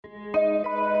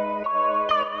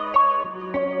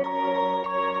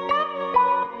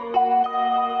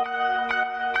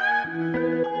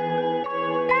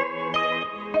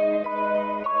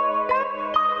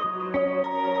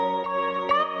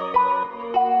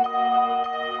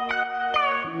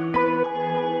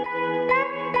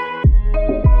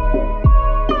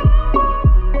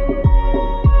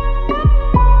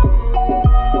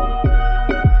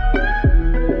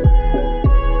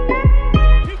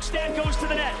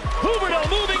Huberdeau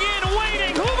moving in,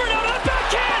 waiting. Huberdeau to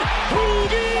backhand.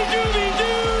 Hoobie doobie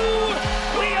doo.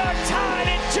 We are tied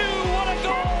at 2. What a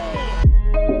goal!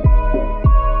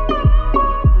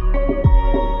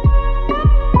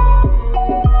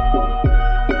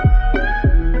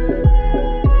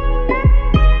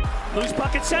 Loose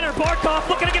puck at center. Barkov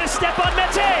looking to get a step on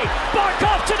Mete.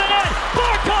 Barkov to the net.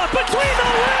 Barkov between the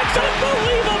legs.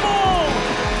 Unbelievable!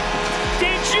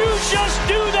 Did you just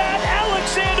do that,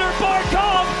 Alexander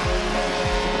Barkov?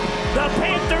 The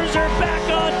Panthers are back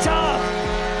on top.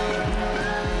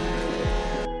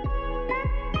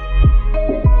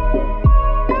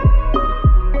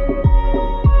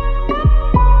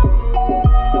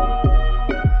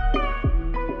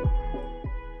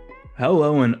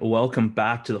 Hello and welcome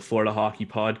back to the Florida Hockey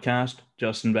Podcast.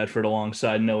 Justin Bedford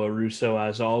alongside Noah Russo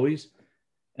as always.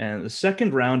 And the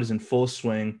second round is in full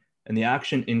swing and the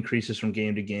action increases from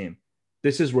game to game.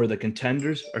 This is where the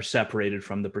contenders are separated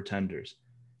from the pretenders.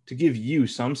 To give you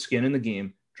some skin in the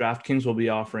game, DraftKings will be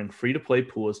offering free-to-play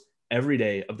pools every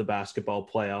day of the basketball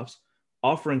playoffs,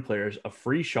 offering players a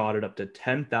free shot at up to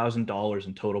 $10,000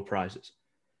 in total prizes.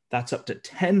 That's up to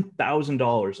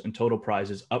 $10,000 in total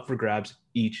prizes up for grabs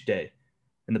each day.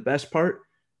 And the best part,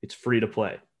 it's free to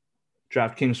play.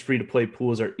 DraftKings free-to-play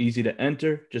pools are easy to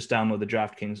enter. Just download the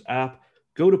DraftKings app,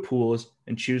 go to pools,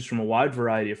 and choose from a wide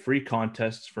variety of free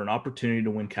contests for an opportunity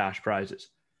to win cash prizes.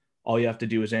 All you have to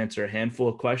do is answer a handful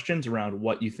of questions around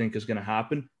what you think is going to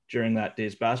happen during that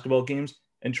day's basketball games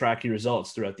and track your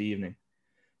results throughout the evening.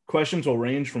 Questions will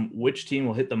range from which team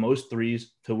will hit the most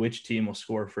threes to which team will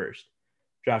score first.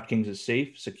 DraftKings is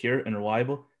safe, secure, and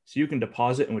reliable, so you can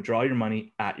deposit and withdraw your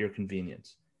money at your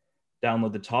convenience.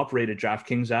 Download the top-rated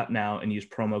DraftKings app now and use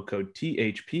promo code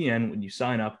THPN when you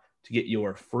sign up to get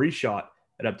your free shot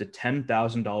at up to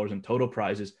 $10,000 in total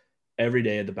prizes every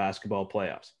day of the basketball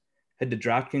playoffs. Head to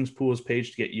DraftKings Pools page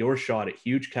to get your shot at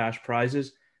huge cash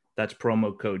prizes. That's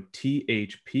promo code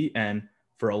THPN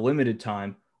for a limited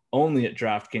time, only at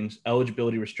DraftKings.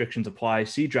 Eligibility restrictions apply.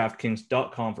 See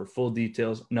DraftKings.com for full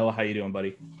details. Noah, how you doing,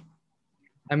 buddy?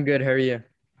 I'm good. How are you?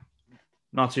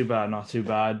 Not too bad, not too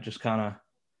bad. Just kind of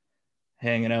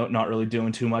hanging out, not really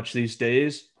doing too much these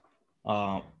days.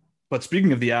 But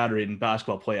speaking of the ad rate in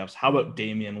basketball playoffs, how about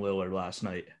Damian Lillard last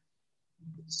night?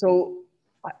 So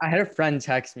I had a friend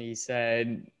text me. He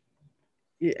said,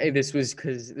 hey, this was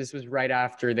right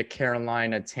after the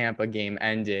Carolina-Tampa game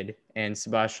ended, and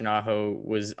Sebastian Aho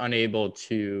was unable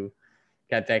to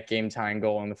get that game-tying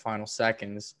goal in the final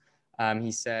seconds.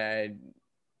 He said,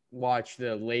 watch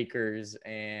the Lakers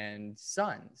and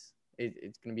Suns.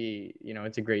 It's going to be,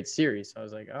 it's a great series. So I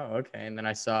was like, oh, okay. And then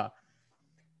I saw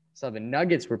the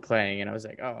Nuggets were playing, and I was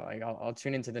like, oh, I'll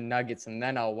tune into the Nuggets and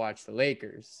then I'll watch the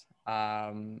Lakers.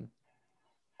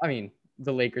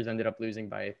 The Lakers ended up losing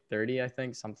by 30, I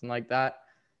think, something like that.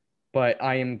 But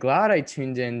I am glad I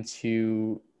tuned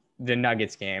into the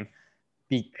Nuggets game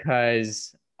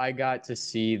because I got to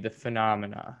see the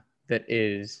phenomena that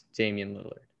is Damian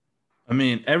Lillard. I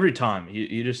mean, every time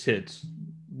he just hits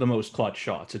the most clutch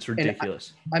shots. It's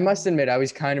ridiculous. I must admit, I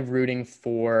was kind of rooting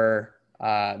for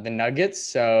the Nuggets.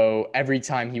 So every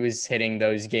time he was hitting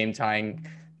those game-tying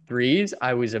threes,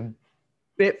 I was a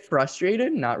bit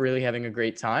frustrated, not really having a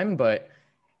great time, but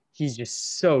he's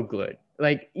just so good.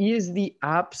 Like, he is the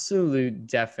absolute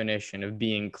definition of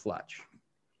being clutch.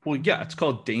 Well, yeah, it's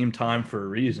called Dame time for a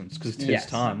reason. It's because it's his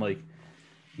time. Like,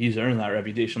 he's earned that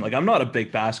reputation. Like, I'm not a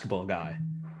big basketball guy,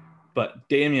 but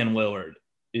Damian Lillard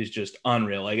is just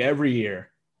unreal. Like, every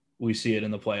year we see it in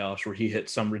the playoffs where he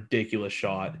hits some ridiculous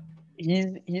shot. He's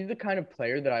the kind of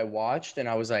player that I watched and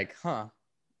I was like,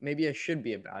 maybe I should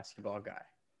be a basketball guy.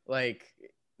 Like,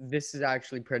 this is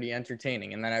actually pretty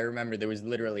entertaining. And then I remember there was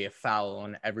literally a foul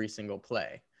on every single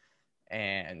play.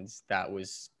 And that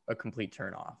was a complete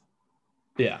turnoff.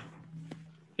 Yeah.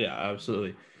 Yeah,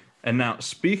 absolutely. And now,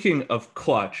 speaking of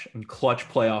clutch and clutch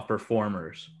playoff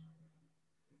performers,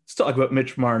 let's talk about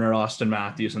Mitch Marner, Austin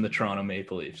Matthews, and the Toronto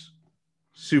Maple Leafs.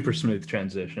 Super smooth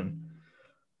transition.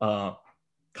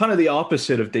 Kind of the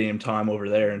opposite of Dame time over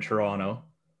there in Toronto.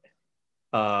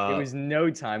 It was no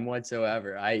time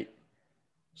whatsoever.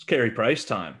 It's Carey Price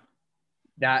time.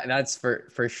 That's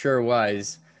for sure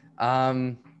was.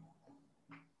 Can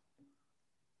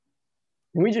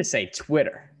we just say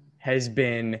Twitter has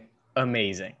been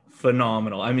amazing?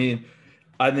 Phenomenal. I mean,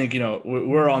 I think,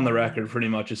 we're on the record pretty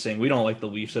much as saying we don't like the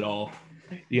Leafs at all.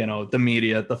 The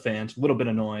media, the fans, a little bit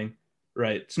annoying,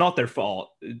 right? It's not their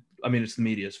fault. I mean, it's the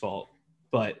media's fault.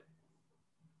 But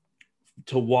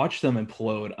to watch them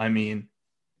implode, I mean,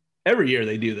 every year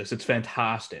they do this. It's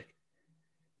fantastic.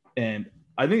 And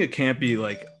I think it can't be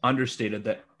like understated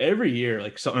that every year,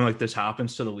 like something like this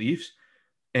happens to the Leafs,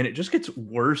 and it just gets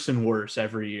worse and worse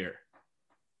every year.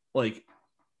 Like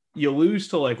you lose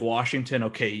to like Washington,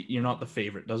 okay, you're not the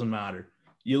favorite, doesn't matter.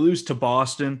 You lose to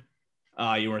Boston,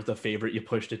 you weren't the favorite, you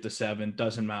pushed it to 7,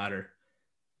 doesn't matter.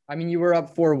 I mean, you were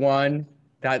up 4-1.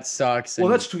 That sucks. Well,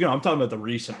 that's, I'm talking about the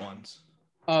recent ones.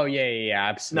 Oh, yeah,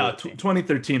 absolutely. No,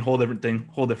 2013, whole different thing,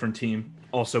 whole different team,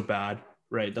 also bad,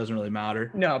 right? Doesn't really matter.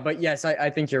 No, but yes, I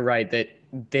think you're right that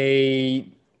they,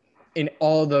 in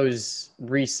all those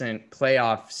recent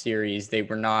playoff series, they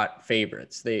were not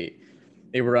favorites. They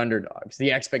were underdogs.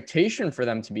 The expectation for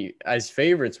them to be as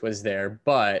favorites was there,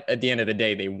 but at the end of the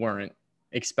day, they weren't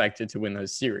expected to win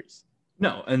those series.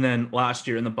 No, and then last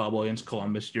year in the bubble against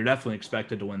Columbus, you're definitely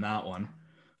expected to win that one.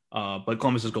 But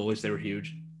Columbus's goalies, they were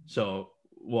huge. So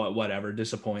whatever,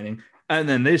 disappointing. And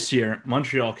then this year,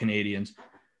 Montreal Canadiens,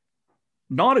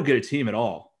 not a good team at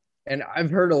all. And I've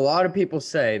heard a lot of people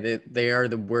say that they are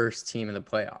the worst team in the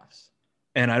playoffs.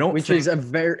 And I don't Which is a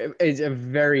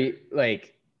very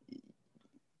like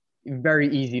very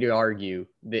easy to argue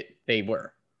that they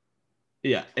were.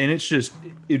 Yeah, and it just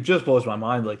blows my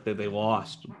mind like that they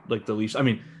lost like the Leafs. I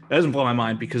mean, it doesn't blow my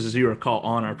mind because as you recall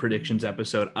on our predictions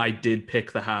episode, I did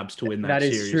pick the Habs to win that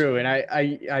series. That is true, and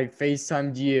I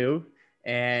FaceTimed you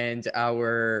and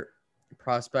our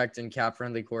prospect and cap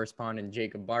friendly correspondent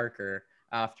Jacob Barker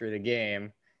after the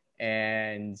game,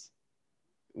 and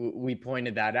we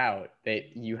pointed that out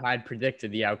that you had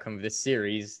predicted the outcome of this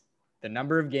series, the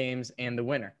number of games, and the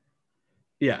winner.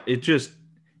 Yeah,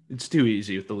 it's too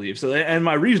easy with the Leafs. And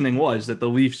my reasoning was that the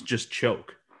Leafs just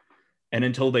choke. And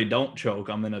until they don't choke,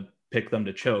 I'm going to pick them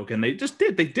to choke. And they just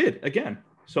did. They did again.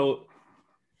 So,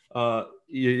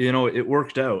 it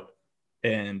worked out.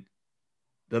 And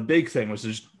the big thing was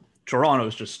just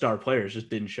Toronto's just star players just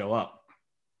didn't show up.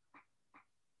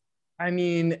 I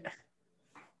mean,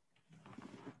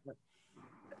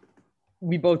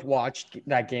 we both watched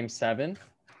that game 7.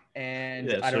 And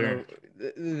yes, I don't know,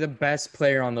 the best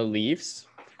player on the Leafs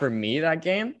for me that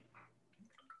game,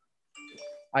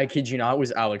 I kid you not,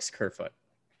 was Alex Kerfoot.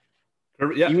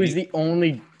 Yeah, he was the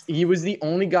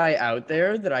only guy out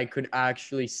there that I could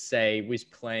actually say was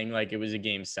playing like it was a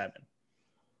game 7.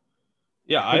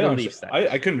 Yeah,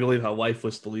 I couldn't believe how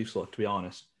lifeless the Leafs looked, to be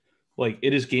honest. Like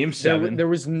it is game 7. There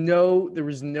was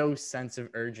no sense of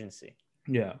urgency.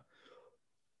 Yeah.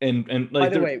 And like by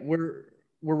the way, we're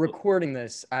recording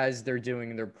this as they're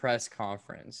doing their press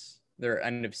conference, their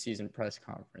end of season press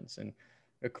conference, and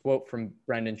a quote from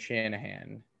Brendan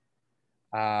Shanahan.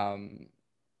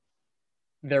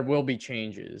 There will be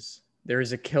changes. There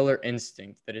is a killer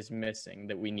instinct that is missing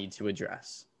that we need to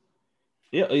address.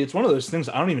 Yeah, it's one of those things.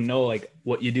 I don't even know like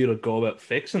what you do to go about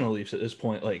fixing the Leafs at this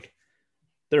point. Like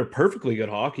they're a perfectly good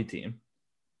hockey team.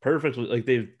 Perfectly, like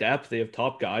they have depth, they have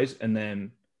top guys, and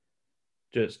then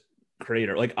just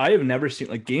creator. Like I have never seen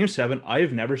like game 7. I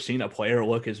have never seen a player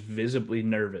look as visibly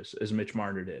nervous as Mitch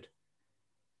Marner did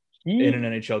in an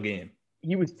NHL game.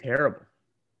 He was terrible.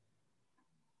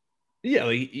 Yeah,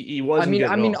 like he wasn't.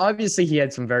 I mean, obviously he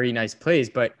had some very nice plays,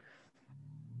 but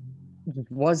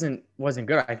it wasn't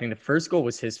good. I think the first goal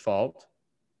was his fault.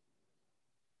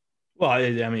 Well, I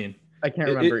mean, I can't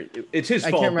remember. It's his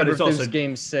fault. I can't remember but it's if also it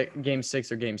was game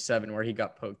 6 or game 7 where he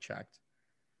got poke checked.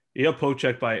 He got poke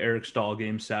checked by Eric Stahl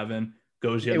game 7.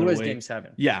 Goes the other way. It was game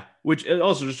 7. Yeah, which is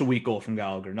also just a weak goal from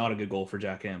Gallagher. Not a good goal for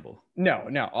Jack Campbell. No,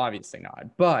 obviously not.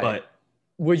 But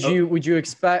would you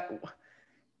expect?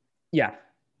 Yeah,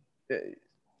 a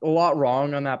lot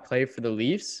wrong on that play for the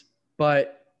Leafs,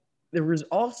 but there was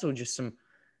also just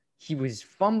he was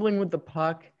fumbling with the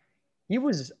puck. He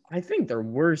was, I think, their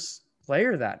worst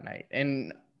player that night.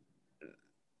 And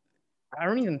I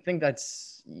don't even think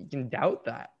you can doubt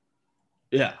that.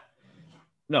 Yeah.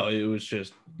 No, it was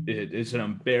just, it's an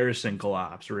embarrassing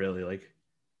collapse, really. Like,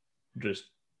 just,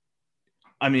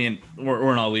 I mean,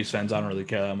 we're not Leafs fans. I don't really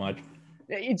care that much.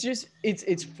 It's just, it's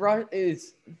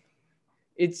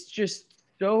just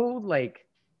so, like,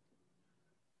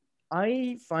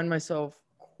 I find myself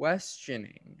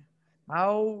questioning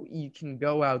how you can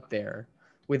go out there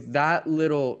with that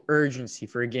little urgency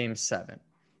for a game 7.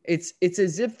 It's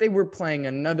as if they were playing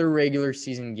another regular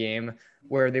season game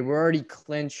where they were already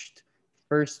clinched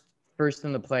first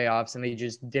in the playoffs and they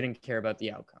just didn't care about the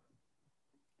outcome.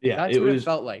 Yeah, that's what it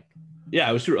felt like. Yeah,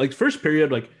 it was true. Like first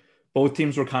period, like both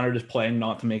teams were kind of just playing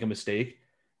not to make a mistake.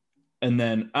 And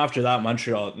then after that,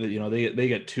 Montreal, they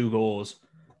get 2 goals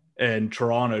and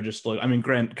Toronto just looked, I mean,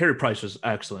 Carey Price was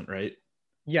excellent, right?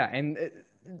 Yeah, and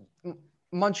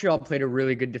Montreal played a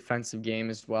really good defensive game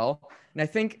as well. And I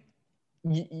think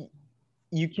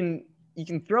you can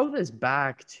throw this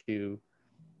back to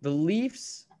the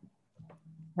Leafs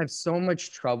have so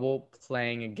much trouble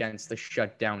playing against the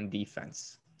shutdown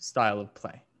defense style of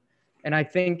play. And I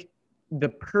think the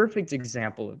perfect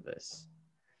example of this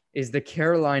is the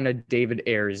Carolina David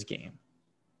Ayers game.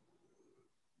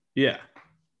 Yeah.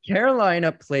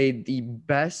 Carolina played the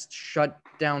best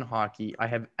shutdown hockey I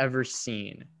have ever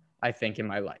seen, I think, in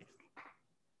my life.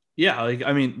 Yeah, like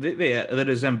I mean, they that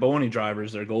is Zamboni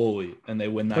drivers their goalie, and they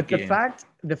win that But game.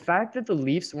 the fact that the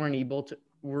Leafs weren't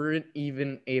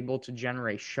even able to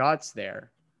generate shots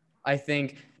there, I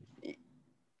think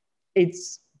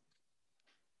it's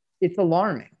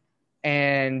alarming.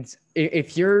 And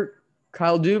if you're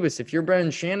Kyle Dubas, if you're Brendan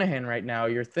Shanahan right now,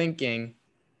 you're thinking,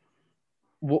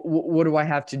 what do I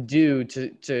have to do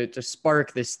to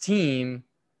spark this team?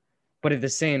 But at the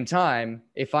same time,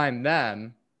 if I'm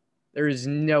them, there is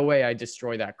no way I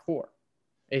destroy that core.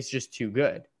 It's just too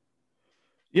good.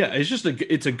 Yeah,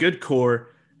 it's a good core,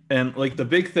 and like the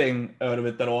big thing out of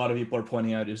it that a lot of people are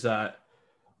pointing out is that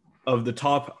of the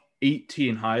top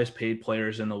 18 highest paid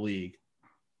players in the league,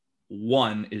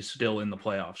 one is still in the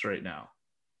playoffs right now.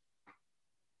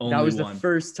 Only that was one. The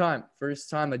first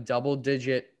time a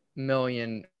double-digit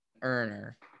million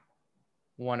earner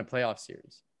won a playoff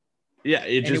series. Yeah,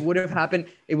 it would have happened.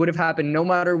 It would have happened no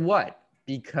matter what,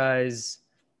 because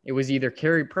it was either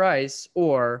Carey Price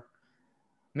or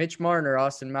Mitch Marner,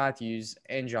 Austin Matthews,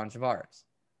 and John Tavares.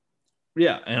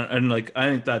 Yeah, and like I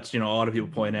think that's, a lot of people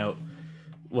point out,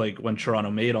 like when Toronto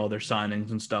made all their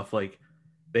signings and stuff, like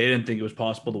they didn't think it was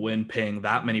possible to win paying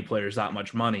that many players that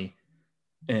much money.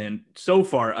 And so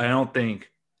far, I don't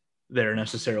think they're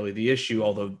necessarily the issue,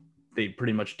 although they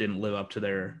pretty much didn't live up to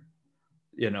their,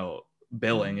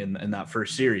 billing in that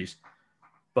first series.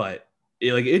 But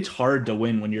it's hard to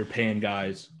win when you're paying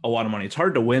guys a lot of money. It's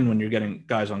hard to win when you're getting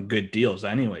guys on good deals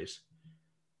anyways.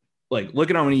 Like, look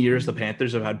at how many years the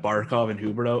Panthers have had Barkov and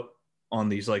Huberdeau on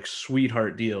these like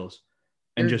sweetheart deals.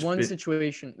 And there's one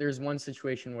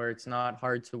situation where it's not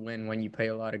hard to win when you pay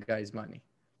a lot of guys money.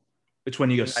 It's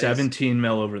when you go 17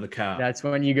 mil over the cap. That's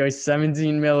when you go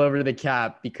 17 mil over the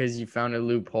cap because you found a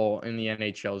loophole in the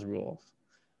NHL's rules.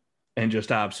 And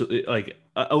just absolutely like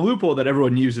a loophole that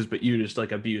everyone uses, but you just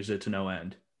like abuse it to no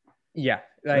end. Yeah.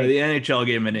 Like, the NHL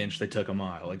gave him an inch, they took a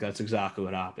mile. Like that's exactly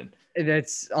what happened.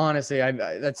 That's honestly,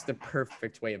 that's the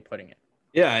perfect way of putting it.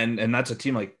 Yeah. And that's a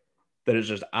team like that is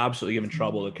just absolutely giving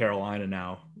trouble to Carolina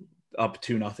now, up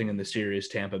 2-0 in the series,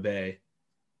 Tampa Bay.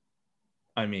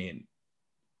 I mean,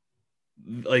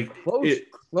 like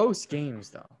close games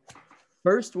though.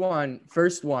 First one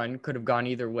could have gone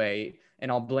either way,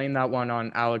 and I'll blame that one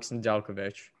on Alex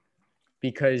Nedeljkovic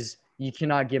because you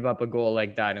cannot give up a goal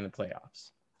like that in the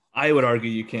playoffs. I would argue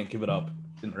you can't give it up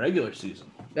in the regular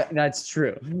season. That's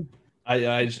true.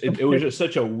 It was just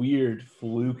such a weird,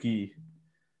 fluky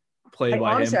play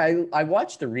by honestly, him. I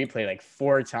watched the replay like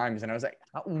 4 times, and I was like,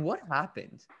 what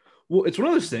happened? Well, it's one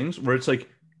of those things where it's like,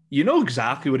 you know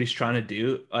exactly what he's trying to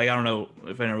do. Like, I don't know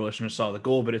if any listeners saw the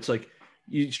goal, but it's like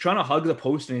he's trying to hug the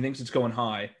post and he thinks it's going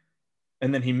high,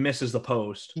 and then he misses the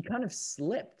post. He kind of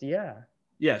slipped, yeah.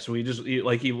 Yeah, so he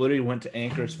literally went to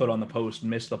anchor his foot on the post,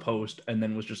 missed the post, and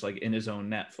then was just like in his own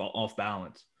net, fall off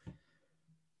balance.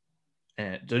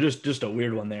 And just a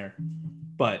weird one there.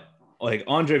 But like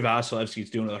Andrei Vasilevsky's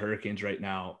doing to the Hurricanes right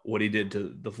now what he did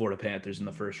to the Florida Panthers in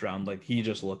the first round. Like, he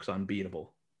just looks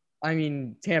unbeatable. I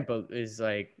mean, Tampa is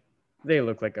like, they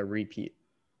look like a repeat.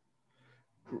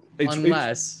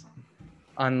 Unless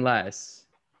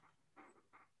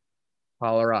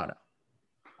Colorado.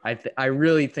 I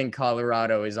really think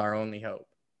Colorado is our only hope.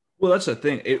 Well, that's the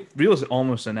thing. It feels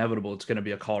almost inevitable it's going to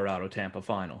be a Colorado-Tampa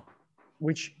final.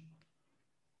 Which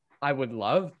I would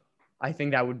love. I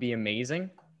think that would be amazing.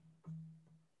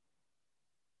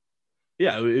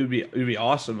 Yeah, it would be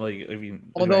awesome. Like, I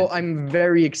mean, although I'm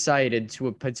very excited to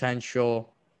a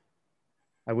potential.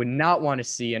 I would not want to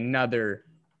see another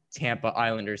Tampa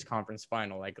Islanders conference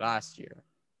final like last year.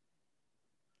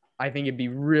 I think it'd be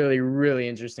really, really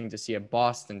interesting to see a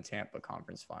Boston-Tampa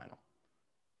conference final.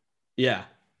 Yeah.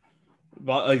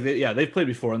 But like, they've played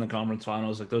before in the conference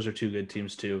finals. Like, those are two good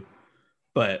teams too.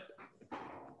 But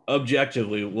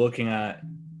objectively, looking at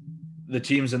the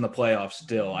teams in the playoffs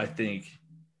still, I think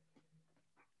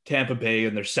Tampa Bay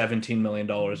and their $17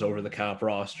 million over the cap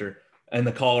roster and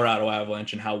the Colorado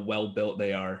Avalanche and how well built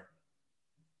they are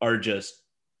just,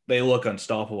 they look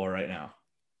unstoppable right now.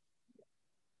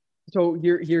 So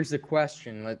here's the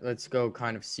question. Let's go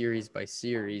kind of series by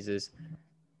series. Is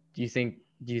do you think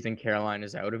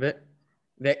Carolina's out of it?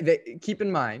 They keep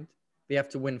in mind they have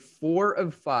to win 4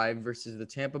 of 5 versus the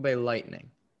Tampa Bay Lightning.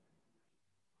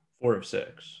 4 of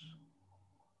 6.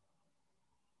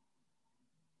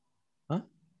 Huh?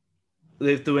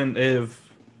 they have to win.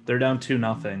 They're down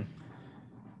 2-0.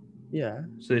 Yeah.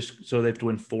 So they have to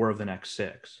win 4 of the next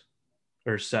 6,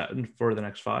 or 4 of the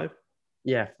next 5.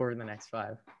 Yeah, 4 of the next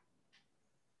 5.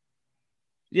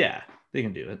 Yeah, they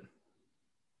can do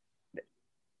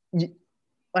it.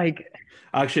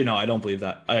 Actually, no, I don't believe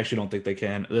that. I actually don't think they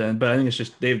can. But I think it's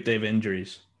just they have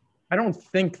injuries. I don't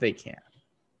think they can.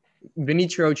 Vinny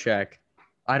Trocheck,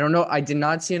 I don't know. I did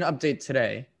not see an update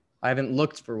today. I haven't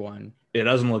looked for one. It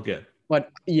doesn't look good.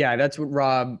 But yeah, that's what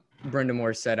Rob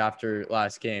Brindamore said after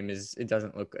last game is it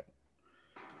doesn't look good.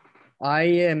 I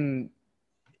am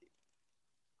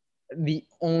the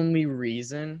only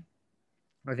reason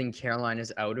I think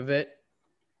Carolina's out of it,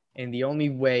 and the only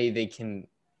way they can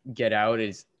get out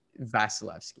is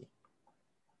Vasilevsky.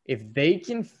 If they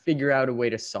can figure out a way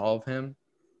to solve him,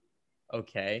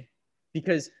 okay.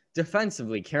 Because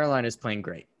defensively, Carolina's playing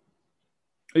great.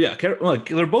 Yeah,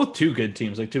 they're both 2 good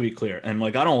teams, to be clear. And I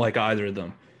don't like either of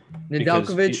them.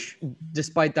 Nedeljkovic,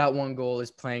 despite that 1 goal,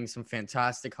 is playing some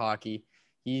fantastic hockey.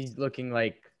 He's looking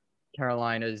like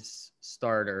Carolina's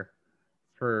starter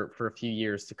for a few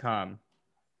years to come.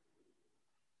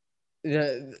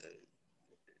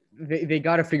 They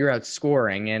got to figure out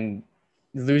scoring, and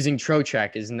losing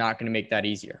Trocheck is not going to make that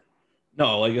easier.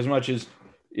 No, as much as,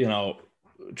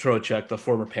 Trocheck, the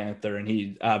former Panther, and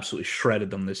he absolutely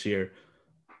shredded them this year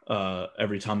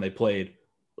every time they played.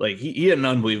 He had an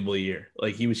unbelievable year.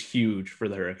 He was huge for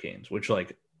the Hurricanes, which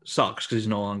sucks because he's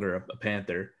no longer a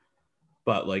Panther.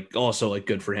 But also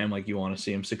good for him. You want to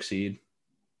see him succeed,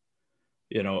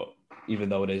 even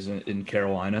though it is in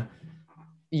Carolina.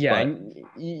 Yeah,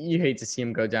 you hate to see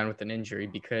him go down with an injury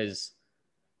because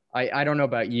I don't know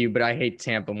about you, but I hate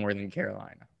Tampa more than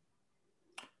Carolina.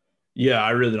 Yeah, I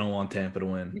really don't want Tampa to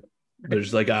win.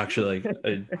 There's actually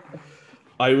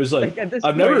I was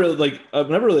I've never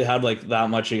really had that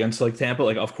much against Tampa.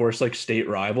 Of course, state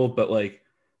rival, but the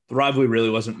rivalry really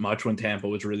wasn't much when Tampa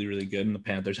was really, really good and the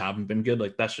Panthers haven't been good.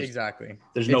 That's just exactly.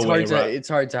 There's no way. It's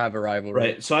hard to have a rivalry,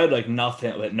 right? So I had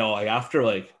nothing. But no, after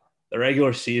the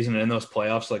regular season and in those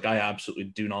playoffs, I absolutely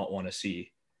do not want to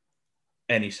see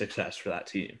any success for that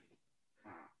team.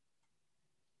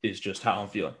 Is just how I'm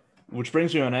feeling. Which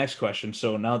brings me to my next question.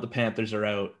 So now that the Panthers are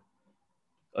out,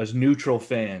 as neutral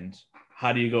fans,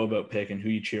 how do you go about picking who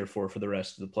you cheer for the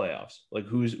rest of the playoffs?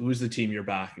 Who's the team you're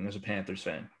backing as a Panthers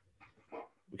fan?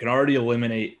 We can already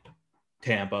eliminate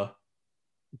Tampa,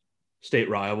 state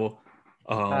rival.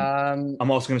 I'm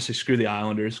also going to say screw the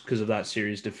Islanders because of that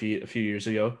series defeat a few years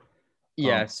ago.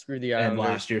 Yeah, screw the Islanders. And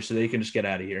last year, so they can just get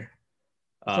out of here.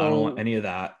 I don't want any of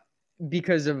that.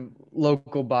 Because of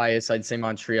local bias, I'd say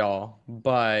Montreal,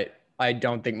 but I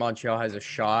don't think Montreal has a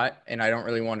shot, and I don't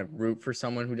really want to root for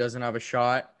someone who doesn't have a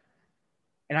shot.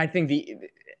 And I think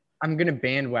I'm going to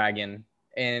bandwagon,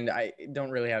 and I don't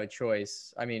really have a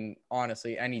choice. I mean,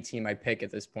 honestly, any team I pick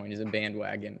at this point is a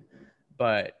bandwagon,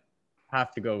 but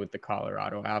have to go with the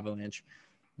Colorado Avalanche.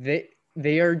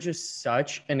 They are just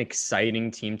such an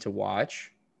exciting team to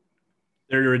watch.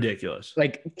 They're ridiculous.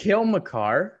 Cale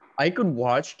Makar, I could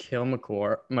watch Cale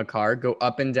Makar go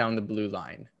up and down the blue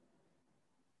line.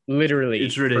 Literally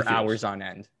for hours on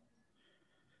end.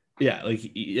 Yeah,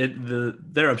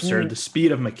 they're absurd. The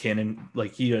speed of McKinnon,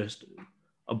 he just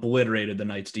obliterated the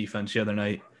Knights defense the other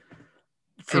night.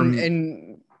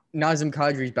 And Nazem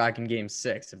Kadri's back in game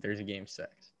 6 if there's a game 6.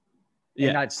 Yeah,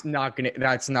 and that's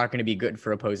not gonna be good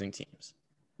for opposing teams.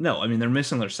 No, I mean they're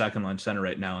missing their second line center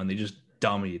right now, and they just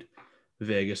dummied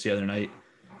Vegas the other night.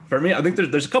 For me, I think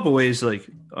there's a couple ways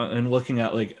in looking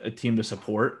at a team to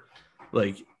support.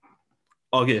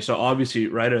 Okay, so obviously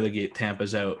right out of the gate,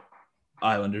 Tampa's out,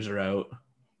 Islanders are out.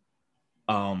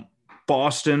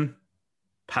 Boston,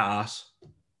 pass.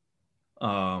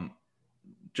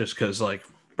 Just because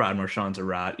Brad Marchand's a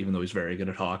rat, even though he's very good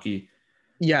at hockey.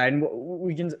 Yeah, and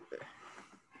we can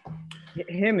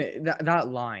that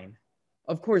line.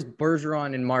 Of course,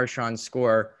 Bergeron and Marchand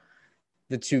score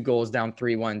the 2 goals down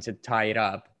 3-1 to tie it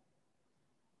up.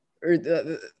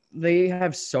 They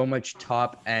have so much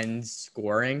top end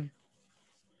scoring.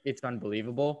 It's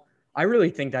unbelievable. I really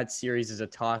think that series is a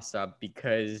toss up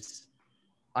because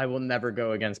I will never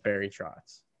go against Barry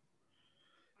Trotz.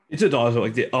 It's a toss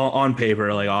up. On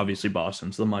paper, obviously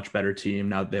Boston's the much better team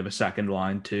now that they have a second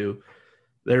line too.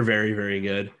 They're very, very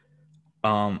good.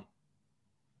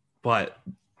 But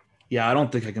yeah, I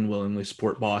don't think I can willingly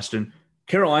support Boston.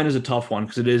 Carolina's a tough one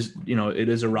because it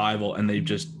is a rival and they've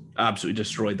just absolutely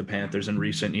destroyed the Panthers in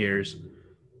recent years.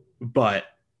 But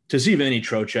to see Vinny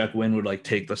Trocheck win would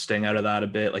take the sting out of that a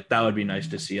bit. That would be nice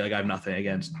to see. I have nothing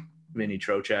against Vinny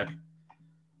Trocheck.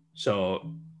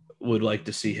 So would like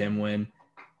to see him win.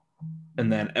 And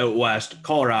then out west,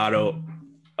 Colorado,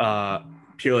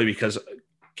 purely because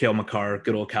Cale Makar,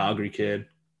 good old Calgary kid,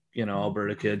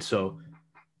 Alberta kid. So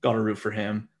got to root for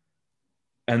him.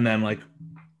 And then like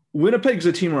Winnipeg's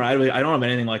a team where I don't have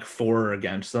anything like for or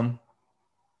against them.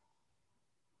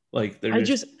 Like they're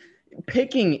just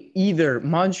picking either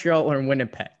Montreal or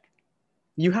Winnipeg.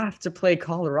 You have to play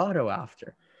Colorado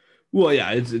after. Well,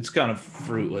 yeah, it's kind of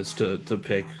fruitless to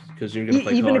pick because you're going to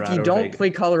play even Colorado. If you don't play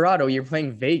Colorado, you're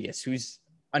playing Vegas, who's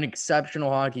an exceptional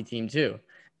hockey team too.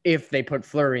 If they put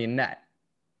Fleury in net.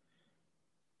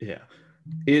 Yeah,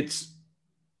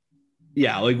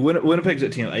 like Winnipeg's a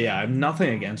team. Yeah, I have nothing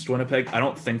against Winnipeg. I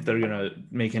don't think they're going to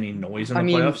make any noise in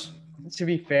the playoffs. To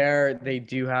be fair, they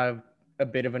do have a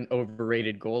bit of an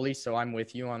overrated goalie, so I'm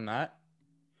with you on that.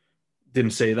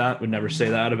 Didn't say that. Would never say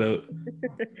that about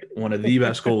one of the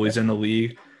best goalies in the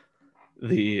league.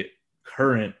 The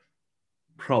current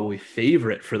probably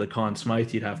favorite for the Conn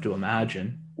Smythe, you'd have to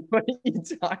imagine. What are you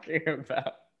talking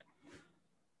about?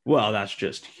 Well, that's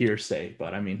just hearsay,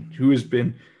 but I mean, who has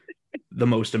been the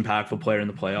most impactful player in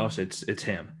the playoffs? It's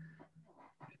him.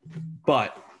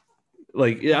 But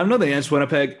like, yeah, I'm nothing against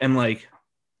Winnipeg, and like,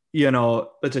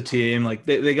 it's a team like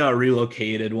they got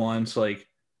relocated once. Like,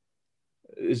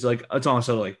 it's almost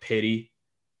like pity.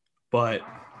 But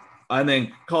I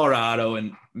think Colorado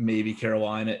and maybe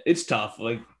Carolina, it's tough.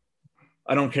 Like,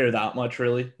 I don't care that much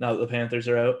really now that the Panthers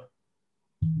are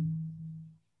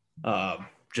out.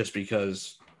 Just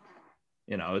because,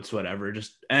 it's whatever.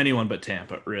 Just anyone but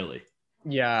Tampa, really.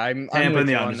 Yeah, I'm Tampa and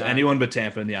the Islanders. Anyone but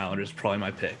Tampa and the Islanders is probably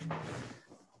my pick.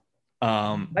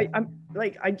 I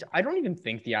don't even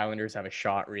think the Islanders have a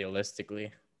shot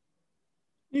realistically.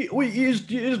 You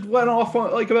just went off on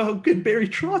about how good Barry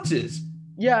Trotz is.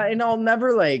 Yeah, and I'll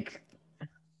never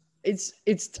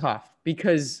it's tough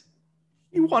because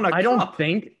you won a cup. I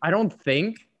don't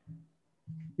think.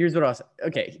 Here's what I'll say.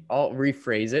 Okay, I'll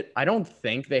rephrase it. I don't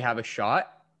think they have a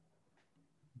shot,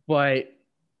 but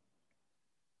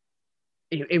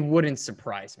it wouldn't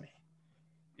surprise me.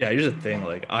 Yeah, here's the thing.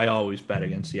 Like, I always bet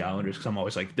against the Islanders because I'm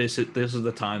always like, this is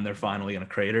the time they're finally going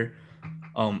to crater.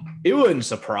 It wouldn't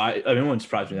surprise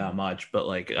me that much, but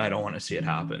like, I don't want to see it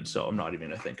happen, so I'm not even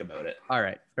going to think about it. All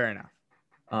right, fair enough.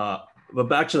 But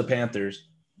back to the Panthers.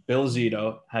 Bill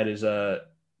Zito had his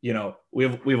we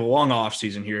have a long off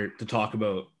season here to talk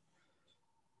about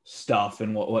stuff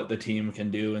and what the team can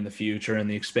do in the future and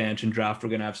the expansion draft. We're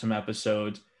going to have some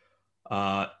episodes.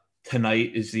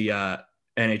 Tonight is the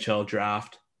NHL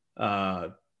draft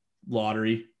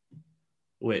lottery,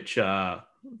 which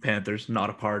Panthers not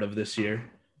a part of this year.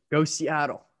 Go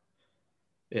Seattle.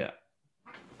 Yeah,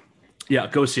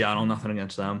 go Seattle. Nothing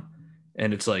against them.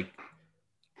 And it's like,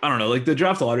 I don't know, like the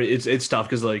draft lottery, it's tough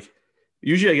because like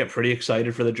usually I get pretty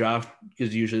excited for the draft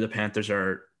because usually the Panthers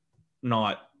are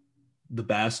not the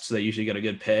best, so they usually get a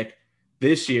good pick.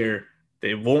 This year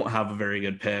they won't have a very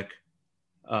good pick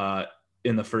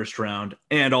in the first round,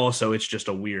 and also it's just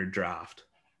a weird draft.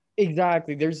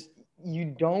 Exactly. You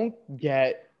don't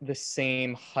get the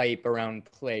same hype around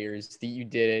players that you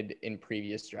did in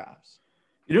previous drafts.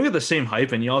 You don't get the same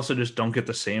hype, and you also just don't get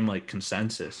the same like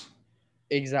consensus.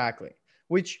 Exactly.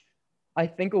 Which I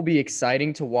think will be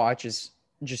exciting to watch as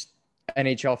just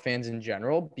NHL fans in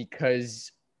general,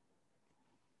 because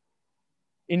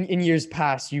in years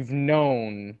past, you've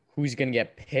known who's going to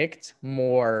get picked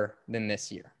more than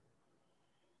this year.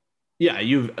 Yeah,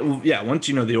 once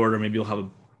you know the order, maybe you'll have a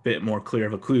bit more clear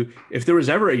of a clue. If there was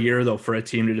ever a year, though, for a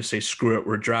team to just say, screw it,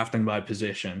 we're drafting by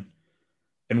position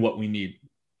and what we need.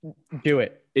 Do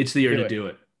it. It's the year to do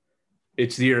it.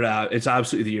 It's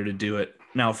absolutely the year to do it.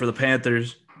 Now, for the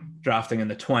Panthers, drafting in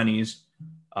the 20s,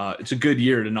 it's a good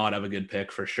year to not have a good pick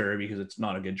for sure because it's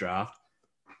not a good draft.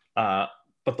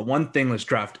 But the one thing this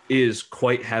draft is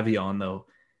quite heavy on, though,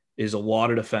 is a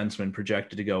lot of defensemen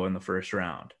projected to go in the first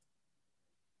round,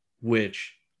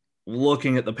 which,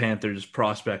 looking at the Panthers'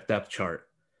 prospect depth chart,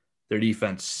 their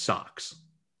defense sucks.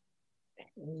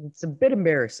 It's a bit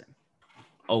embarrassing.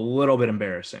 A little bit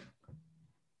embarrassing.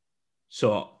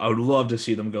 So I would love to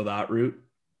see them go that route.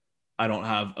 I don't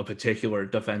have a particular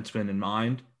defenseman in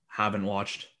mind. Haven't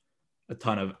watched a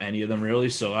ton of any of them really.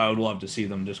 So I would love to see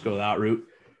them just go that route.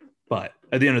 But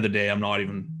at the end of the day, I don't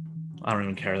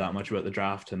even care that much about the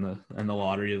draft and the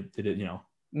lottery.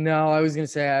 No, I was going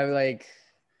to say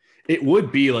it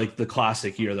would be like the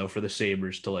classic year though for the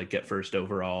Sabres to like get first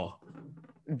overall.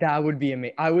 That would be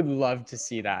amazing. I would love to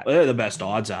see that. They're the best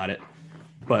odds at it.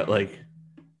 But like,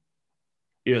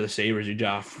 the Sabres, you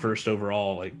draft first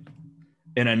overall, like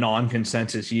in a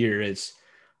non-consensus year,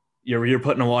 you're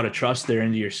putting a lot of trust there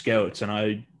into your scouts, and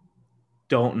I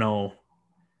don't know.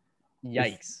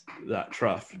 Yikes! That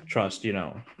trust,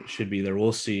 should be there.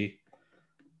 We'll see.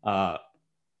 But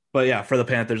yeah, for the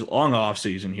Panthers, long off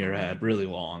season here ahead, really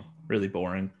long, really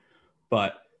boring.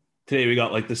 But today we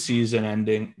got like the season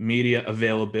ending media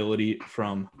availability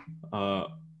from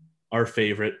our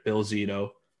favorite Bill Zito,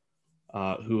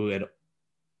 who had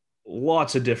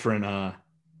lots of different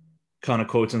kind of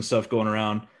quotes and stuff going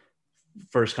around.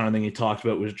 First kind of thing he talked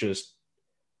about was just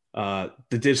the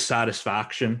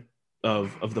dissatisfaction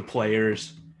of the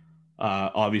players,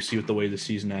 obviously with the way the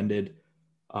season ended.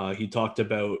 He talked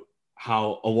about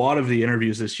how a lot of the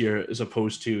interviews this year, as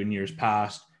opposed to in years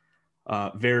past,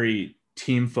 very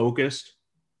team focused,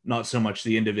 not so much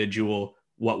the individual,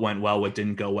 what went well, what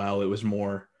didn't go well. It was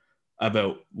more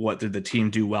about what did the team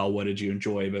do well, what did you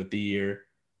enjoy about the year.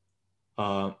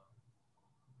 And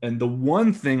the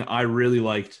one thing I really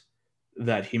liked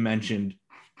that he mentioned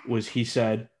was he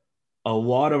said a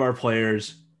lot of our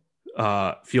players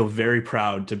feel very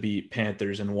proud to be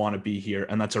Panthers and want to be here,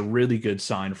 and that's a really good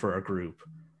sign for our group.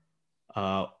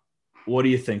 What do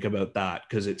you think about that?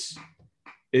 Because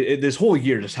this whole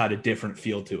year just had a different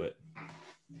feel to it.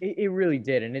 It really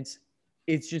did, and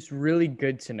it's just really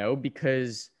good to know,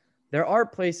 because there are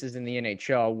places in the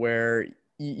NHL where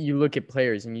you look at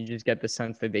players and you just get the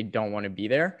sense that they don't want to be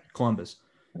there. Columbus.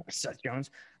 Seth Jones.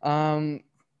 That's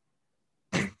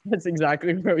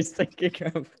exactly what I was thinking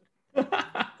of.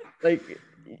 Like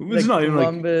It's not even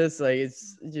Columbus, like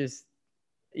it's just,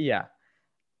 yeah.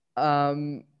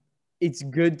 It's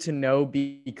good to know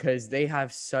because they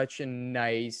have such a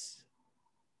nice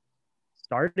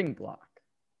starting block.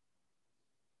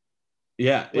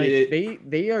 Yeah, Like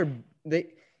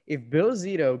if Bill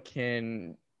Zito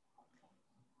can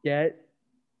get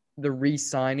the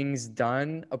re-signings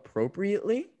done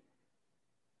appropriately,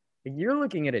 you're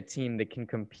looking at a team that can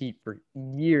compete for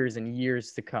years and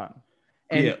years to come.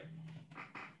 And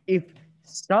if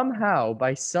somehow,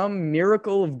 by some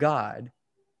miracle of God,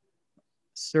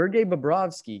 Sergei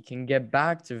Bobrovsky can get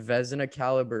back to Vezina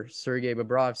caliber Sergei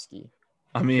Bobrovsky,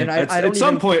 I mean, at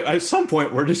some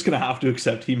point, we're just gonna have to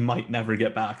accept he might never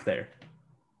get back there.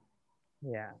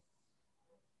 Yeah.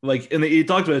 Like, and he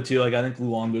talked about it too. Like, I think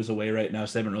Luongo's away right now,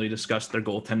 so they haven't really discussed their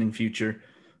goaltending future.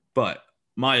 But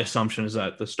my assumption is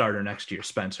that the starter next year,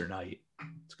 Spencer Knight.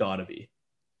 It's got to be.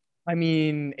 I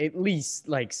mean, at least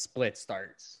like split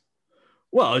starts.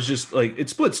 Well, it's just like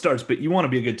it's split starts, but you want to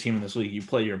be a good team in this league. You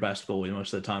play your best goalie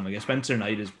most of the time. Like Spencer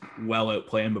Knight is well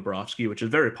outplaying Bobrovsky, which is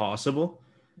very possible.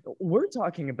 We're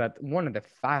talking about one of the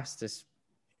fastest,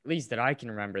 at least that I can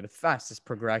remember, the fastest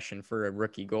progression for a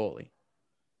rookie goalie.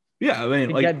 Yeah, I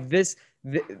mean, to get this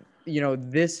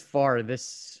far, in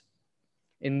this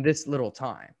little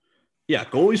time. Yeah,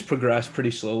 goalies progress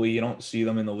pretty slowly. You don't see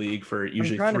them in the league for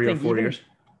usually 3 or 4 years.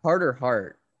 Carter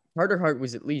Hart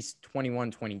was at least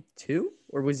 21, 22,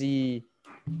 or was he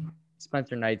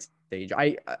Spencer Knight's age?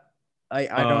 I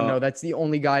don't know. That's the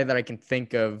only guy that I can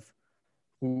think of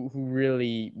who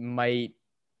really might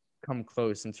come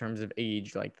close in terms of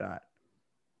age like that.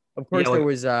 Of course, there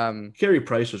was Carey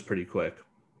Price was pretty quick.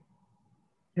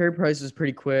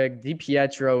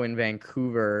 DiPietro in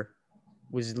Vancouver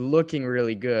was looking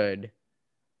really good,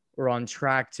 or on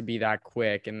track to be that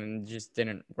quick, and then just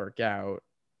didn't work out.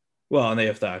 Well, and they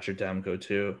have Thatcher Demko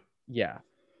too. Yeah.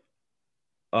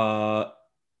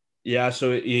 Yeah.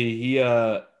 So he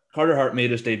Carter Hart made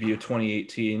his debut in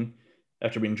 2018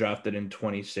 after being drafted in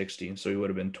 2016. So he would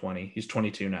have been 20. He's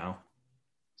 22 now.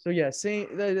 So yeah,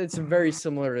 it's very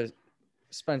similar to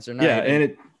Spencer Knight. Yeah,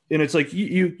 and it's like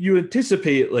you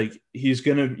anticipate like he's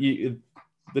gonna.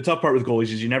 The tough part with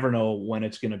goalies is you never know when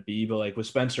it's gonna be. But like with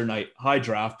Spencer Knight, high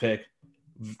draft pick,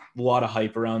 a lot of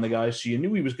hype around the guy, so you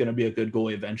knew he was gonna be a good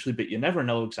goalie eventually. But you never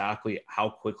know exactly how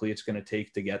quickly it's gonna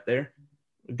take to get there.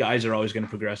 Guys are always gonna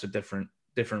progress at different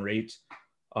rates.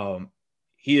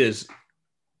 He is.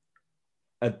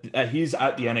 He's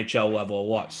at the NHL level a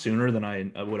lot sooner than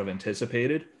I would have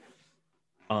anticipated.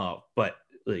 But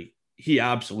like he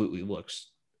absolutely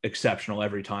looks exceptional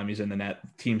every time he's in the net.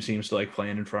 The team seems to like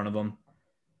playing in front of him.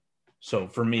 So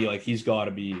for me, like he's got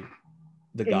to be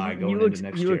the guy going into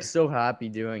next year. He looks so happy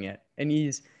doing it, and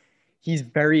he's a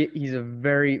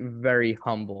very, very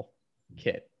humble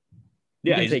kid.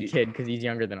 Yeah, he's a kid because he's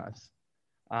younger than us.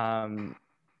 Oh,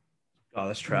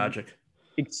 that's tragic.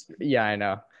 Yeah, I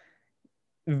know.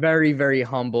 Very, very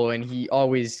humble, and he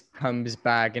always comes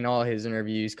back in all his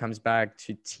interviews, comes back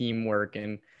to teamwork,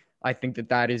 and I think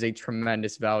that is a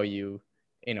tremendous value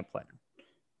in a player.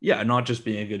 Yeah, not just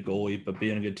being a good goalie, but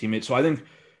being a good teammate. So I think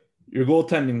your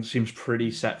goaltending seems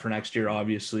pretty set for next year,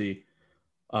 obviously.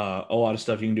 A lot of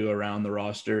stuff you can do around the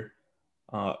roster.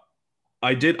 I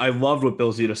loved what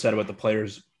Bill Zito said about the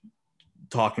players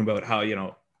talking about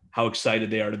how excited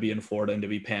they are to be in Florida and to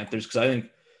be Panthers, because I think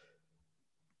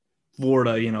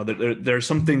Florida, you know, there's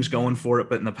some things going for it,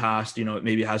 but in the past, you know, it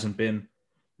maybe hasn't been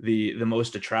the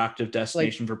most attractive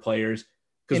destination for players.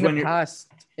 Because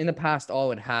in the past,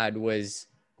 all it had was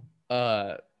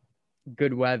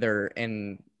good weather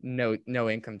and no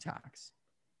income tax.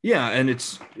 Yeah, and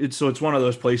it's one of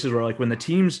those places where, like, when the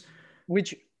teams,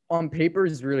 which on paper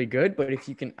is really good, but if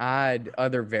you can add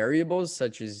other variables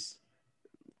such as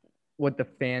what the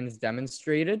fans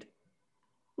demonstrated.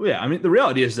 Yeah, I mean, the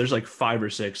reality is there's like 5 or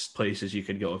 6 places you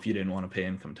could go if you didn't want to pay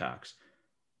income tax.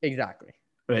 Exactly.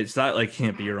 Right, so that like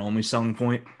can't be your only selling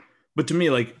point. But to me,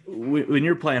 like when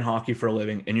you're playing hockey for a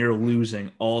living and you're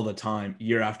losing all the time,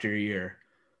 year after year,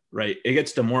 right, it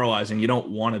gets demoralizing. You don't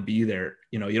want to be there.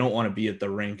 You know, you don't want to be at the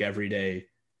rink every day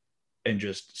and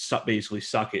just basically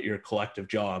suck at your collective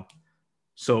job.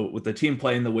 So with the team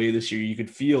playing the way this year, you could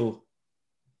feel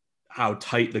how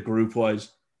tight the group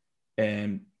was.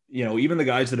 And, you know, even the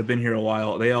guys that have been here a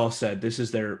while, they all said this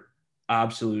is their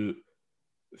absolute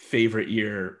favorite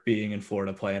year being in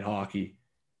Florida playing hockey,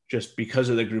 just because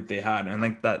of the group they had. And I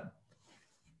think that,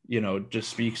 you know, just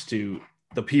speaks to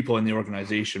the people in the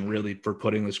organization really for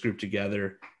putting this group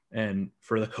together and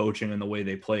for the coaching and the way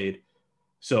they played.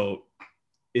 So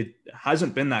it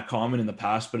hasn't been that common in the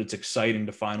past, but it's exciting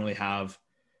to finally have,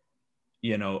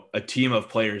 you know, a team of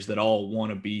players that all want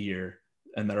to be here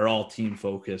and that are all team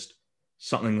focused,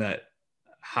 something that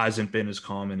hasn't been as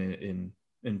common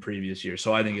in previous years.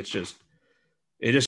 So I think it's just